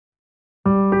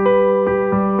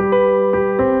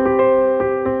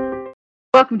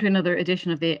Welcome to another edition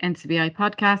of the NCBI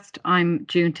podcast. I'm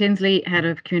June Tinsley, Head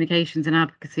of Communications and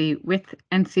Advocacy with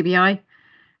NCBI.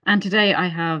 And today I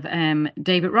have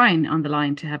David Ryan on the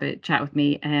line to have a chat with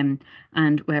me. And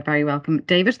we're very welcome.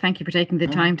 David, thank you for taking the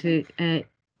time to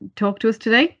talk to us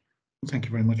today. Thank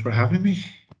you very much for having me.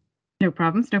 No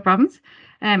problems.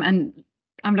 And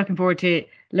I'm looking forward to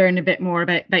learn a bit more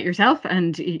about yourself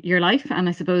and your life. And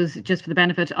I suppose just for the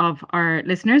benefit of our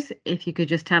listeners, if you could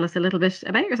just tell us a little bit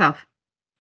about yourself.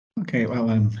 Okay, well,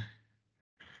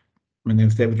 my name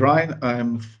is David Ryan.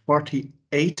 I'm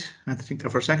 48. I had to think there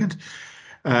for a second.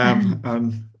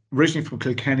 I'm originally from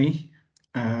Kilkenny.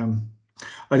 I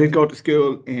did go to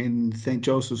school in St.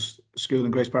 Joseph's School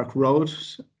in Grace Park Road.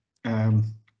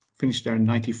 Finished there in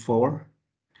 '94.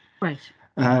 Right.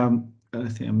 I'm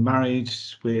married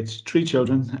with 3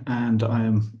 children, and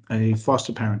I'm a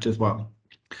foster parent as well.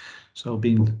 So I've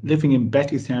been living in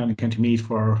Bettystown in County Meath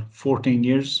for 14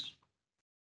 years.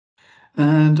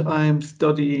 And I'm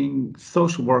studying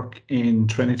social work in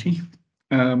Trinity.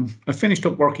 I finished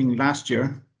up working last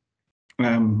year.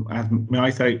 As my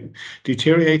eyesight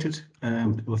deteriorated,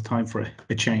 it was time for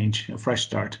a change, a fresh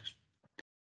start.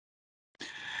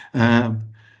 Studying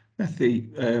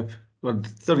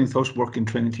social work in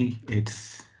Trinity,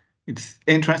 it's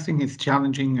interesting, it's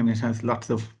challenging, and it has lots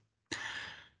of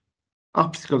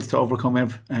obstacles to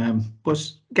overcome,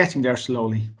 but getting there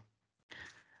slowly.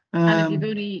 And have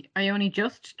you only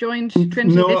just joined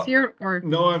Trinity this year, or?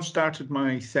 No, I've started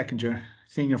my second year,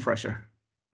 senior fresher.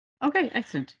 Okay,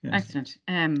 excellent, yes. Excellent.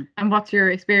 And what's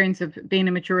your experience of being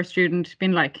a mature student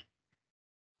been like?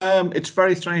 It's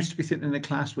very strange to be sitting in a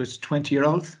class with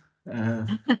 20-year-olds.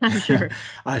 I'm sure.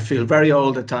 I feel very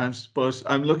old at times, but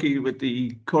I'm lucky with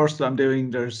the course that I'm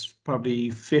doing. There's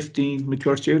probably 15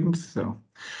 mature students, so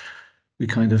we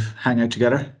kind of hang out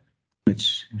together,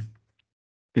 which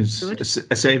is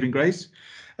a saving grace.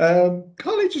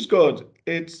 College is good.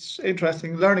 It's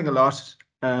interesting, learning a lot.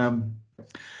 I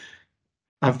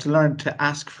have to learn to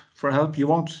ask for help. You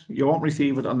won't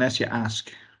receive it unless you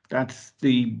ask. That's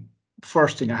the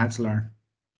first thing I had to learn.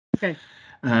 Okay.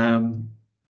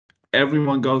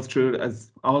 Everyone goes through it,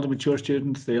 as all the mature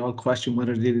students, they all question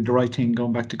whether they did the right thing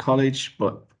going back to college,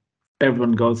 but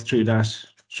everyone goes through that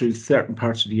through certain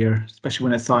parts of the year, especially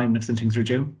when assignments and things are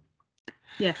due.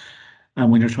 Yeah. And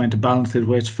when you're trying to balance it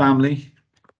with family,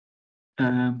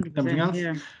 everything else.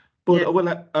 Yeah. But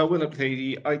yeah. I will say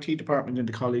the IT department in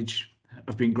the college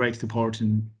have been great support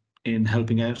in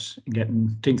helping out and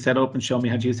getting things set up and showing me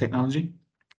how to use technology.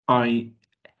 I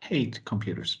hate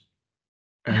computers.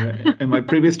 In my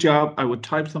previous job, I would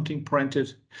type something, print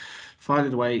it, file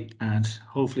it away, and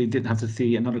hopefully didn't have to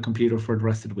see another computer for the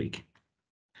rest of the week.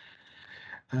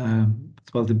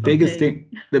 So the biggest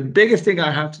thing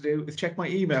I have to do is check my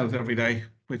emails every day,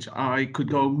 which I could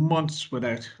go months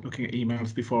without looking at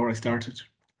emails before I started.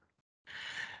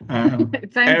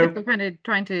 It sounds like they're kind of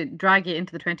trying to drag you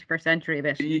into the 21st century a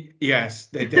bit. Yes,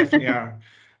 they definitely are.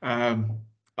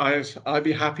 I'd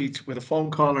be happy with a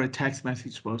phone call or a text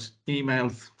message, but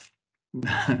emails,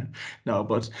 no.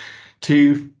 But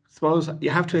suppose you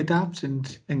have to adapt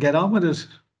and get on with it.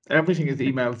 Everything is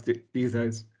emails these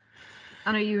days.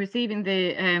 And are you receiving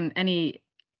the any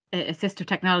assistive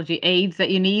technology aids that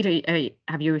you need?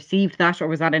 Have you received that, or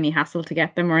was that any hassle to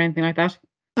get them or anything like that?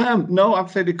 No,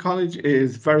 I'd say the college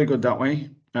is very good that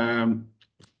way. I'm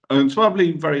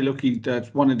probably very lucky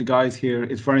that one of the guys here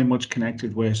is very much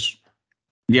connected with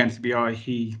the NCBI.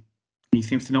 He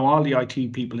seems to know all the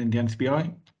IT people in the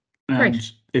NCBI. And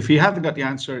Great. If he hasn't got the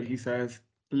answer, he says,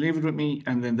 leave it with me.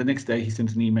 And then the next day he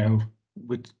sends an email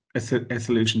with a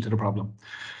solution to the problem,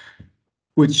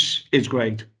 which is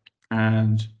great.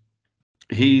 And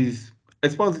I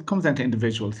suppose it comes down to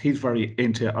individuals. He's very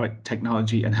into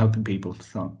technology and helping people.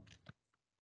 So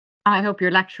I hope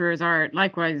your lecturers are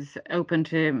likewise open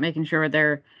to making sure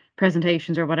their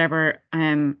presentations or whatever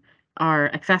are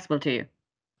accessible to you.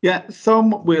 Yeah,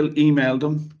 some will email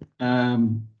them.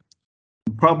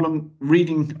 Problem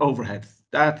reading overheads.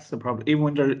 That's the problem. Even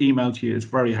when they're emailed to you, it's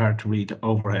very hard to read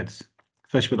overheads,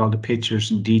 especially with all the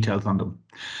pictures and details on them.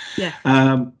 Yeah.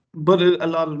 But a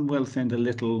lot of them will send a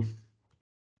little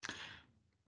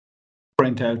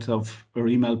printouts or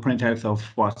email printouts of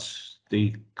what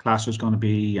the class is going to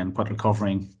be and what they're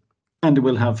covering, and they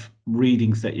will have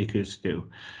readings that you could do.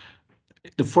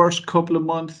 The first couple of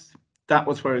months, that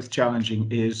was where it's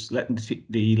challenging, is letting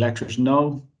the lecturers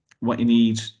know what you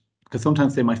need, because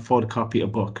sometimes they might photocopy a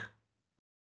book,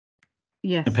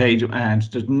 yes, a page, and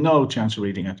there's no chance of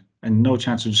reading it and no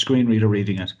chance of the screen reader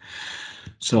reading it.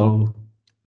 So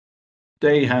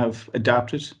they have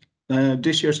adapted.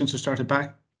 This year, since I started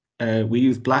back, we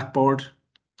use Blackboard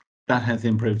that has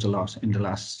improved a lot in the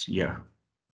last year.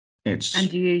 And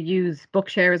do you use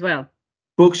Bookshare as well?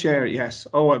 Bookshare, yes.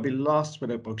 Oh, I'd be lost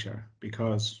without Bookshare,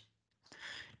 because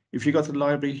if you go to the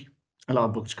library, a lot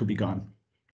of books could be gone.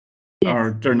 Yes.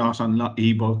 Or they're not on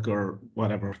ebook or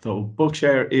whatever. So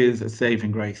Bookshare is a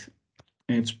saving grace.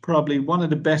 It's probably one of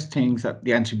the best things that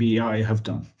the NCBI have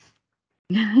done.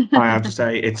 I have to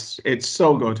say, it's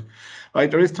so good. Right,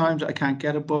 there is times I can't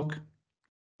get a book,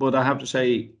 but I have to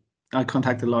say, I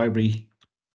contact the library.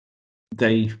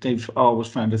 They've always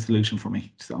found a solution for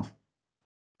me. So,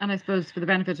 and I suppose for the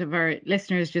benefit of our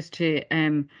listeners, just to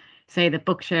say that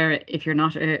Bookshare, if you're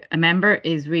not a member,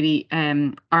 is really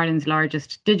Ireland's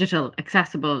largest digital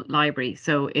accessible library.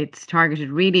 So it's targeted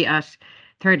really at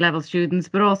third level students,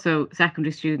 but also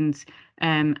secondary students.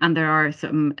 And there are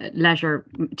some leisure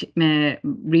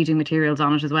reading materials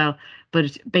on it as well.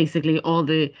 But basically all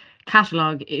the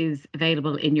catalogue is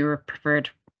available in your preferred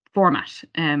format.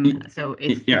 So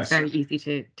it's very easy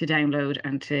to download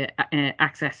and to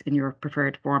access in your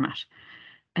preferred format.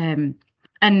 And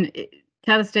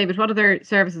tell us, David, what other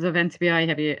services of NCBI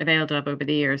have you availed of over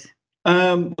the years?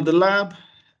 The lab,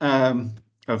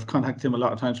 I've contacted them a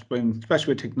lot of times,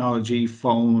 especially with technology,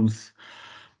 phones.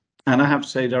 And I have to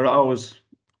say, they're always,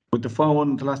 with the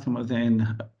phone, the last time I was in,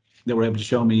 they were able to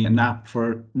show me an app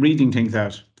for reading things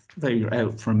out. They're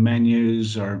out from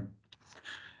menus or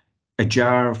a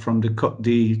jar from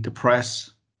the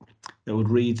press that would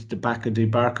read the back of the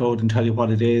barcode and tell you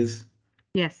what it is.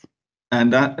 Yes.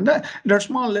 And they're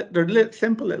small, they're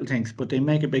simple little things, but they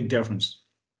make a big difference.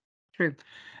 True.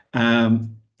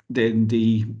 Then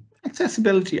the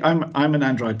accessibility, I'm an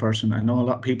Android person. I know a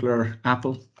lot of people are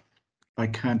Apple. I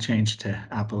can't change to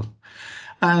Apple.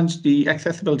 And the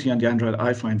accessibility on the Android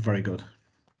I find very good.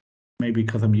 Maybe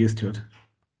because I'm used to it.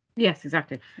 Yes,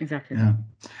 exactly. Yeah.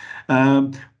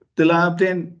 The lab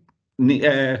then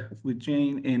with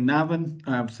Jane in Navan,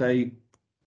 I would say,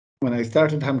 when I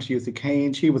started having to use the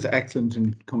cane, she was excellent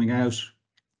in coming out,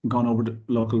 gone over the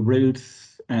local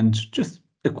routes, and just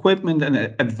equipment and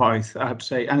advice. I have to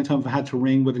say, anytime I had to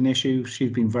ring with an issue,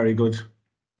 she's been very good.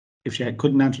 If she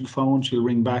couldn't answer the phone, she'll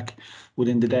ring back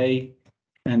within the day,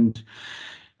 and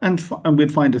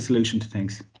we'd find a solution to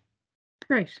things.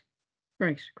 Great.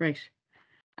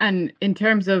 And in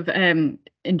terms of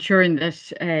ensuring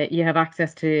that you have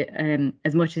access to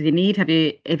as much as you need, have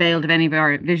you availed of any of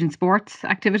our Vision Sports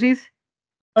activities?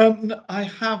 I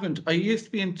haven't. I used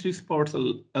to be into sports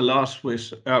a lot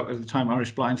with, at the time,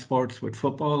 Irish Blind Sports with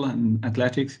football and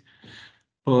athletics.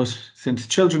 But since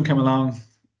children came along,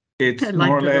 it's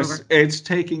more or less, it's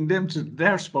taking them to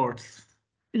their sports.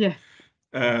 Yeah.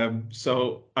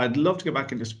 So I'd love to get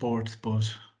back into sports,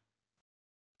 but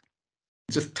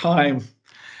just time.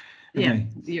 Yeah,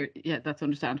 that's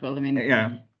understandable. I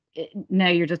mean, now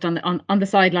you're just on the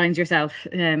sidelines yourself,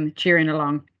 cheering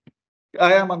along.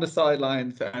 I am on the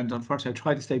sidelines, and unfortunately, I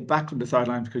try to stay back from the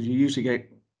sidelines because you usually get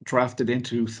drafted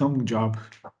into some job.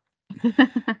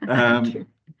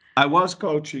 I was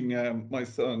coaching my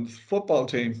son's football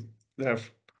team there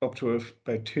up to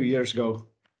about 2 years ago,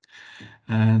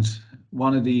 and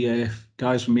one of the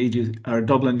guys from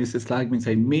Dublin used to slag me and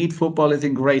say, "Meath football is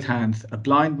in great hands. A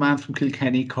blind man from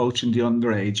Kilkenny coaching the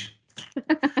underage."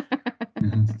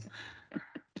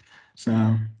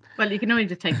 So. Well, you can only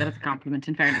just take that as a compliment,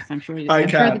 in fairness. I'm sure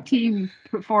the team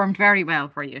performed very well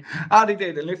for you. They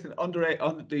did. And listen, on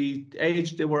the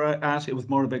age they were at, it was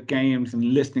more about games and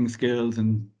listening skills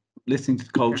and listening to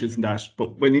the coaches and that.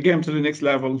 But when you get them to the next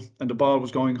level and the ball was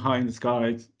going high in the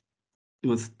sky, it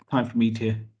was time for me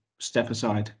to step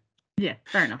aside. Yeah,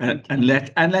 fair enough. And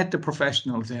let the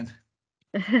professionals in.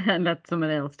 And let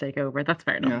someone else take over. That's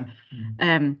fair enough.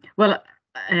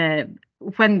 Yeah.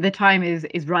 When the time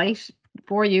is right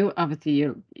for you,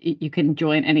 obviously you can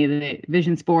join any of the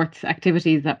Vision Sports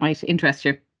activities that might interest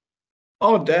you.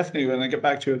 Oh, definitely. When I get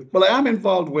back to it. Well, I am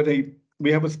involved with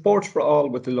we have a Sports for All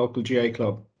with the local GA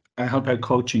club. I help out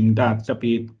coaching that. That'd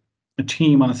be a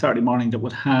team on a Saturday morning that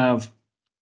would have,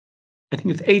 I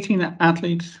think it's 18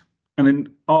 athletes and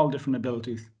in all different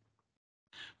abilities,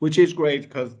 which is great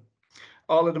because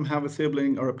all of them have a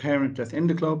sibling or a parent that's in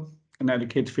the club, and now the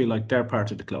kids feel like they're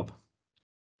part of the club.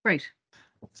 Right.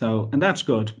 So, and that's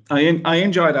good. I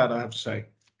enjoy that, I have to say.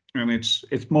 And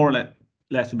it's more or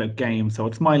less about games. So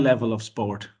it's my level of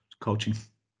sport coaching.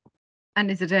 And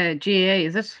is it a GAA,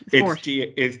 is it? Sport?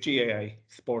 It's GAA,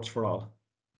 Sports for All.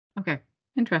 Okay,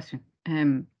 interesting.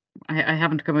 I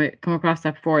haven't come across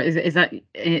that before. Is that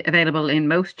available in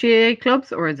most GAA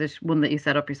clubs, or is it one that you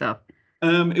set up yourself?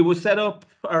 It was set up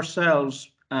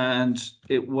ourselves, and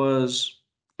it was,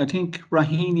 I think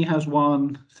Raheny has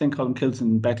one, St. Colin Kills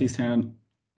in Bettystown.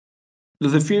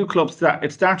 There's a few clubs that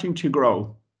it's starting to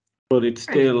grow, but it's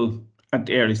still at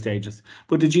the early stages.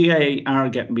 But the GAA are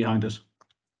getting behind it.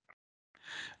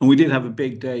 And we did have a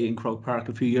big day in Croke Park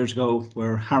a few years ago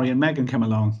where Harry and Meghan came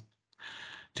along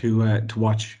to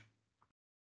watch.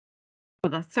 Well,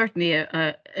 that's certainly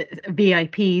a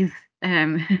VIPs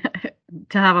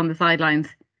to have on the sidelines.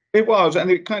 It was, and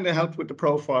it kind of helped with the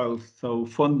profile. So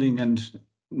funding and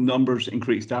numbers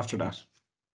increased after that.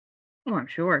 Oh, I'm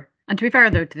sure. And to be fair,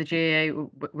 though, to the GAA,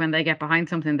 when they get behind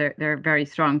something, they're very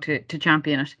strong to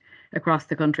champion it across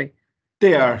the country.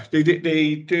 They are. They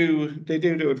do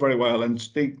it very well. And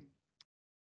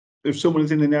if someone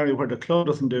is in an area where the club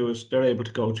doesn't do it, they're able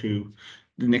to go to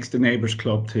the next neighbours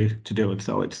club to do it.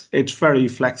 So it's very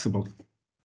flexible.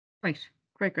 Right.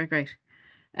 Great.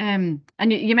 And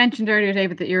you mentioned earlier,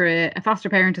 David, that you're a foster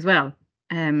parent as well.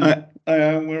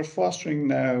 We're fostering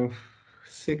now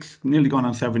nearly going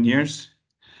on 7 years.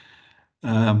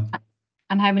 And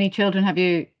how many children have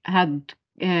you had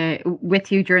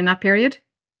with you during that period?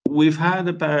 We've had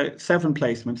about 7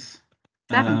 placements.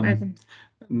 7.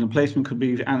 And the placement could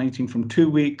be anything from 2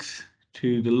 weeks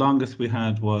to the longest we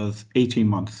had was 18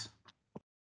 months.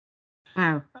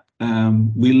 Wow.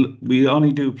 We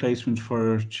only do placements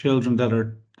for children that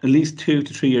are at least 2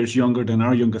 to 3 years younger than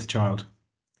our youngest child.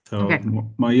 So okay.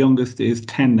 My youngest is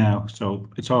 10 now, so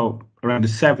it's all around a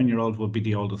 7-year-old would be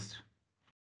the oldest.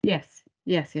 Yes.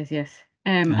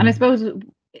 And I suppose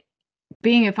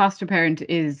being a foster parent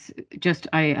is just,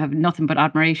 I have nothing but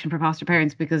admiration for foster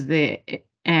parents because the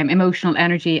emotional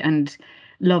energy and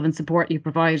love and support you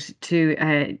provide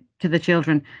to the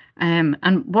children. And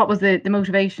what was the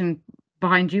motivation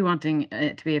behind you wanting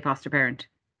to be a foster parent?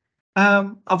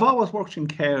 I've always worked in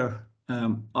care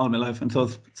all my life, and so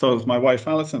has my wife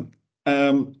Alison.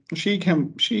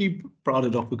 She brought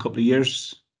it up a couple of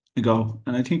years ago,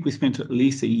 and I think we spent at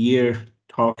least a year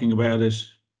talking about it,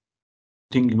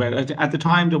 thinking about it. At the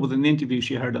time, there was an interview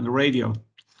she heard on the radio.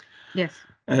 Yes.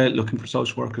 Looking for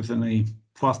social workers, and a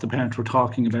foster parent were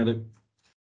talking about it,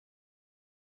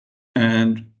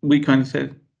 and we kind of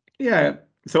said, yeah.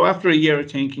 So after a year of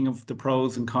thinking of the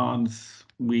pros and cons,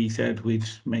 we said we'd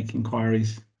make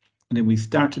inquiries, and then we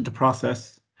started the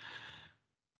process.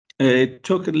 It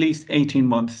took at least 18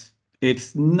 months.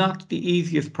 It's not the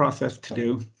easiest process to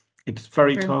do. It's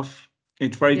very tough.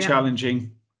 It's very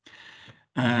challenging.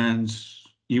 And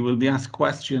you will be asked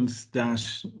questions that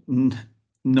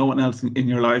no one else in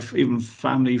your life, even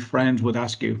family, friends, would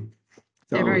ask you. So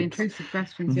they're very intrusive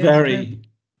questions. Very.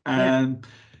 And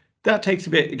that takes a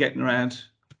bit of getting around.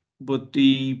 But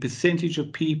the percentage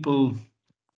of people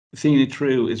seeing it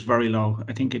through is very low.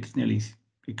 I think it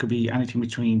could be anything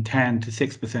between 10 to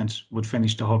 6% would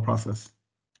finish the whole process.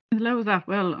 As low as that?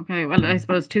 Well, okay. Well, I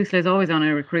suppose TUSLA is always on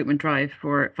a recruitment drive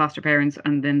for foster parents,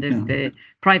 and then there's the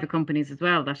private companies as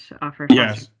well that offer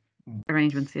foster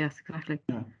arrangements. Yes, exactly.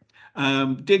 Yeah.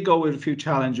 Did go with a few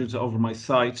challenges over my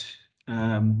site.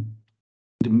 The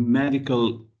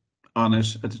medical on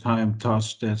it at the time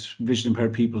thought that vision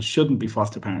impaired people shouldn't be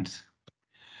foster parents.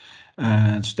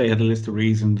 And they had a list of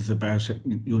reasons about it.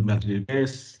 You wouldn't be able to do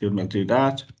this, you wouldn't be able to do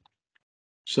that.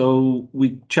 So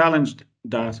we challenged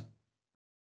that.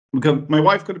 Because my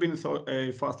wife could have been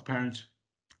a foster parent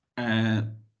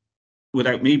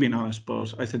without me being honest,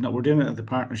 but I said, no, we're doing it as a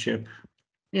partnership.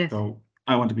 Yes. So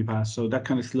I want to be passed. So that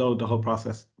kind of slowed the whole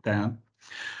process down.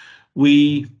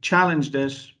 We challenged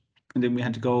it, and then we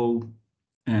had to go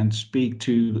and speak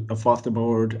to a foster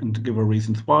board and to give her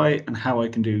reasons why and how I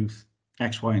can do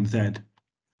X, Y, and Z.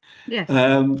 Yes.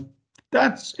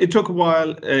 It took a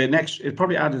while. It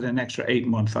probably added an extra 8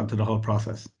 months onto the whole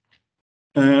process.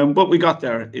 But we got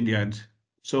there in the end.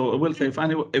 So I will say, if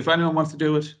anyone wants to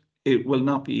do it, it will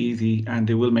not be easy, and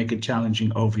it will make it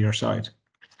challenging over your side.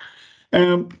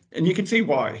 And you can see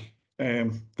why.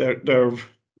 You're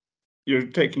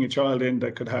taking a child in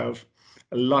that could have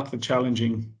a lot of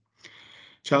challenging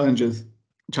behaviours,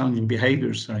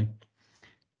 sorry.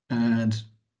 And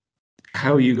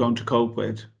how are you going to cope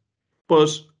with? But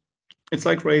it's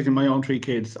like raising my own 3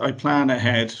 kids. I plan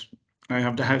ahead. I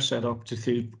have the house set up to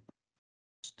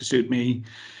suit me,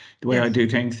 the way I do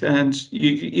things, and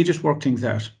you just work things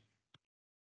out.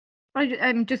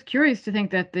 I'm just curious to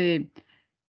think that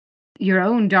your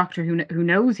own doctor who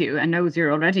knows you and knows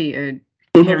you're already a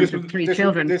parent of 3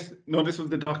 children. This was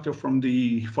the doctor from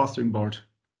the fostering board.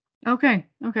 Okay.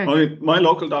 My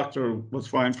local doctor was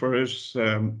fine for it.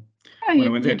 When I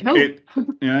went in,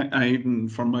 even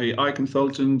from my eye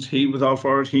consultant, he was all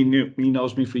for it. He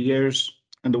knows me for years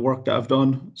and the work that I've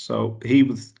done. So he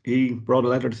wrote a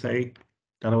letter to say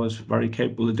that I was very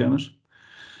capable of doing it.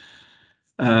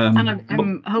 And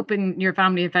I'm hoping your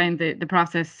family have found the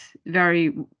process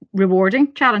very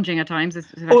rewarding, challenging at times.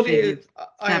 Oh, it is.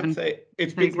 I have to say,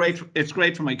 it's been great. It's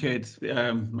great for my kids.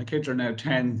 My kids are now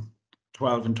 10,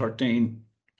 12 and 13.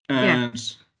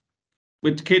 And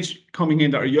with the kids coming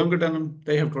in that are younger than them,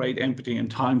 they have great empathy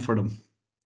and time for them.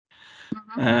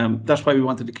 That's why we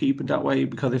wanted to keep it that way,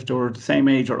 because if they were the same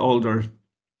age or older,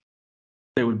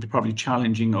 they would be probably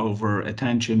challenging over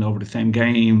attention, over the same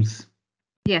games.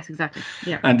 Yes, exactly.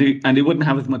 Yeah. And they wouldn't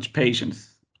have as much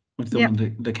patience with them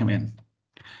when they come in.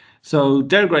 So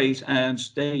they're great, and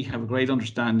they have a great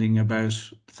understanding about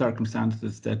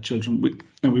circumstances that children,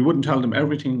 and we wouldn't tell them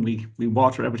everything. We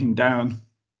water everything down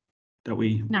that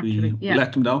we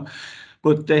let them know.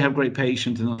 But they have great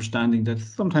patience and understanding that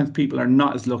sometimes people are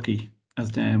not as lucky as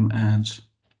them, and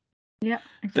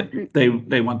exactly.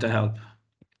 They want to help.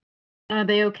 Are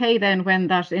they okay then when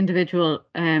that individual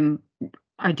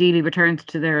ideally returns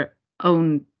to their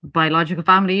own biological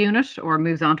family unit or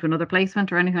moves on to another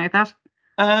placement or anything like that?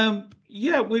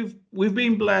 Yeah, we've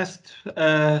been blessed.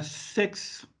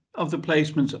 6 of the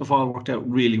placements have all worked out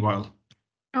really well.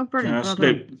 Oh, brilliant!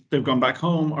 Well they've gone back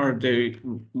home, or they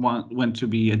went to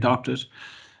be adopted,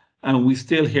 and we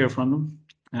still hear from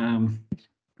them.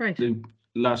 Great.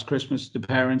 Last Christmas, the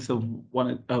parents of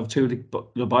two of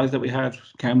the boys that we had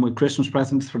came with Christmas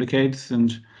presents for the kids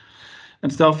and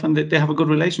stuff, and they have a good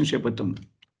relationship with them.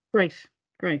 Great.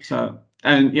 So,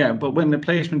 and yeah, but when the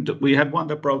placement, we had one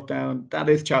that broke down, that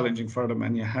is challenging for them,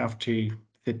 and you have to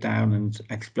sit down and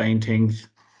explain things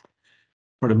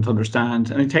for them to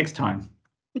understand, and it takes time.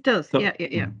 It does. So,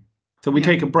 yeah. So we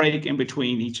take a break in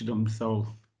between each of them so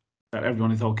that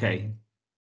everyone is okay.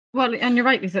 Well, and you're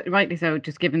rightly so,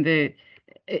 just given the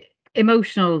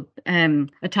emotional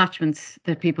attachments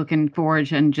that people can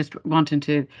forge, and just wanting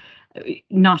to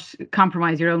not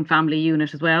compromise your own family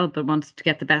unit as well, but wants to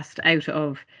get the best out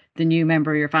of the new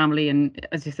member of your family. And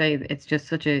as you say, it's just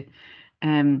such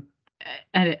an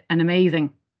amazing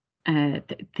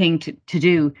thing to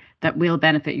do that will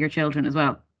benefit your children as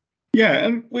well. Yeah,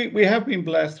 and we have been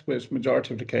blessed with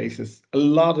majority of the cases. A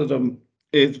lot of them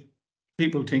is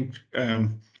people think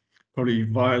probably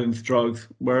violence, drugs,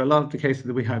 where a lot of the cases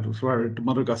that we had was where the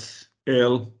mother got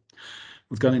ill,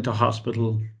 was gone into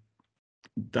hospital,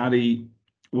 daddy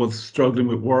was struggling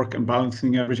with work and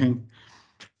balancing everything.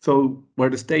 So where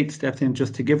the state stepped in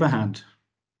just to give a hand.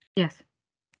 Yes.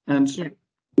 And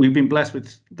we've been blessed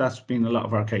with that's been a lot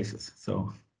of our cases.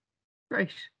 So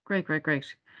great.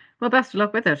 Well, best of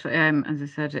luck with it. As I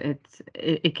said,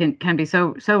 it can be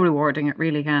so rewarding. It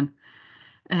really can.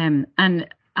 And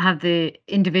have the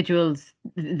individuals,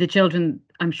 the children,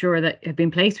 I'm sure that have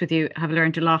been placed with you, have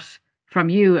learned a lot from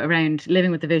you around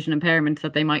living with the vision impairments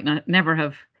that they might never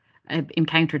have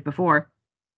encountered before.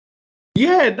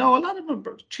 Yeah, no, a lot of them,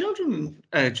 children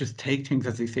just take things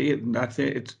as they see it, and that's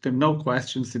it. There are no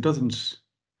questions. It doesn't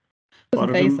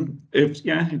bother them. If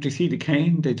they see the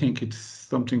cane, they think it's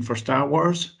something for Star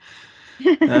Wars.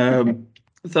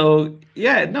 So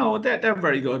yeah, no, they're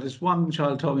very good. As one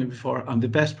child told me before, I'm the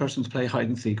best person to play hide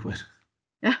and seek with.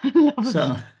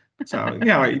 So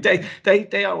yeah,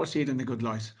 they always see it in a good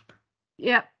light.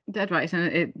 Yeah, that's right.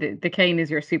 And the cane is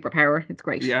your superpower. It's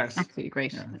great. Yes, absolutely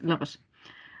great. Yeah. Love it.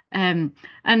 And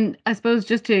I suppose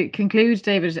just to conclude,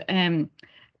 David,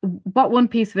 what one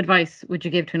piece of advice would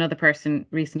you give to another person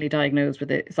recently diagnosed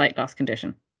with a sight loss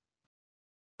condition?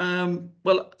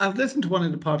 Well, I've listened to one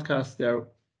of the podcasts there a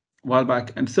while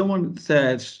back, and someone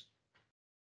said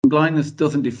blindness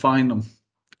doesn't define them.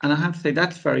 And I have to say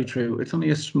that's very true. It's only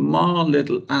a small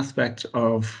little aspect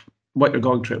of what you're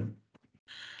going through.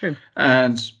 True.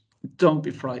 And don't be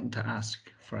frightened to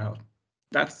ask for help.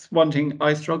 That's one thing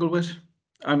I struggle with.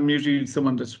 I'm usually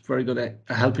someone that's very good at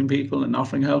helping people and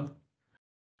offering help,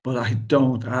 but I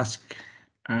don't ask.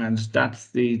 And that's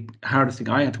the hardest thing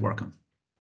I had to work on.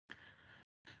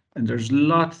 And there's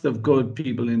lots of good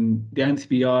people in the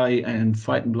NCBI and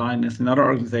Fighting Blindness and other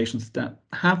organizations that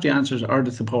have the answers or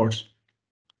the support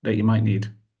that you might need.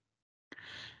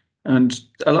 And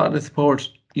a lot of the support,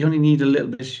 you only need a little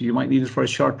bit. You might need it for a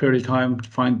short period of time to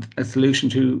find a solution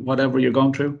to whatever you're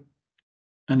going through.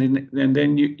 And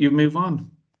then you move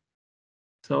on.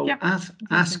 So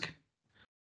ask.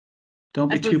 Don't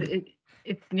be too...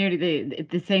 It's nearly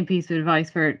the same piece of advice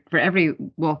for every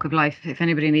walk of life. If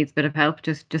anybody needs a bit of help,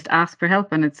 just ask for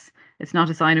help, and it's not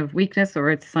a sign of weakness, or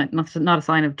it's not a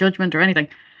sign of judgment or anything.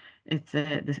 It's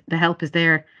the help is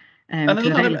there. And a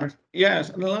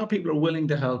lot of people are willing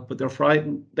to help, but they're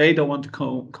frightened. They don't want to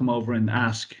come over and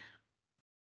ask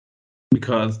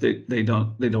because they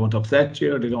don't want to upset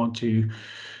you, or they don't want to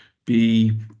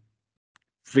be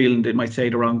feeling they might say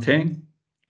the wrong thing.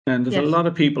 And there's Yes. a lot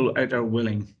of people out there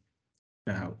willing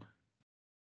to help.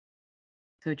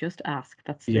 So just ask.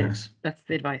 That's Yes. that's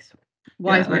the advice.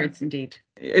 Wise Yeah, words indeed.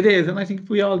 It is, and I think if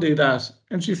we all do that,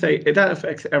 and you say that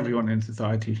affects everyone in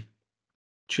society,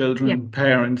 children,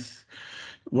 parents,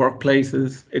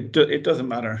 workplaces. It doesn't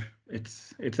matter.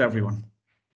 It's everyone.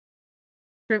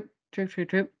 True.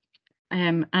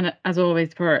 And as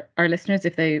always, for our listeners,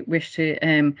 if they wish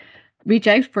to reach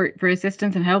out for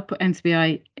assistance and help,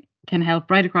 NCBI can help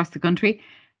right across the country.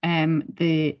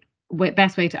 The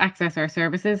best way to access our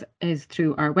services is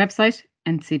through our website,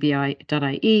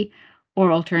 ncbi.ie,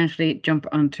 or alternatively, jump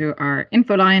onto our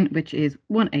info line, which is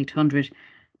 1800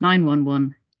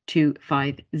 911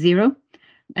 250.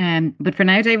 But for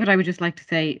now, David, I would just like to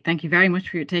say thank you very much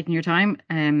for taking your time,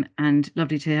 and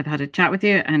lovely to have had a chat with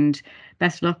you, and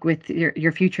best of luck with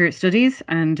your future studies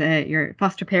and your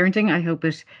foster parenting. I hope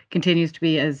it continues to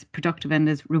be as productive and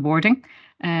as rewarding,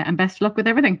 and best of luck with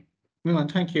everything. Well,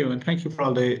 and thank you for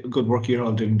all the good work you're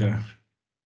all doing there.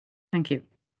 Thank you.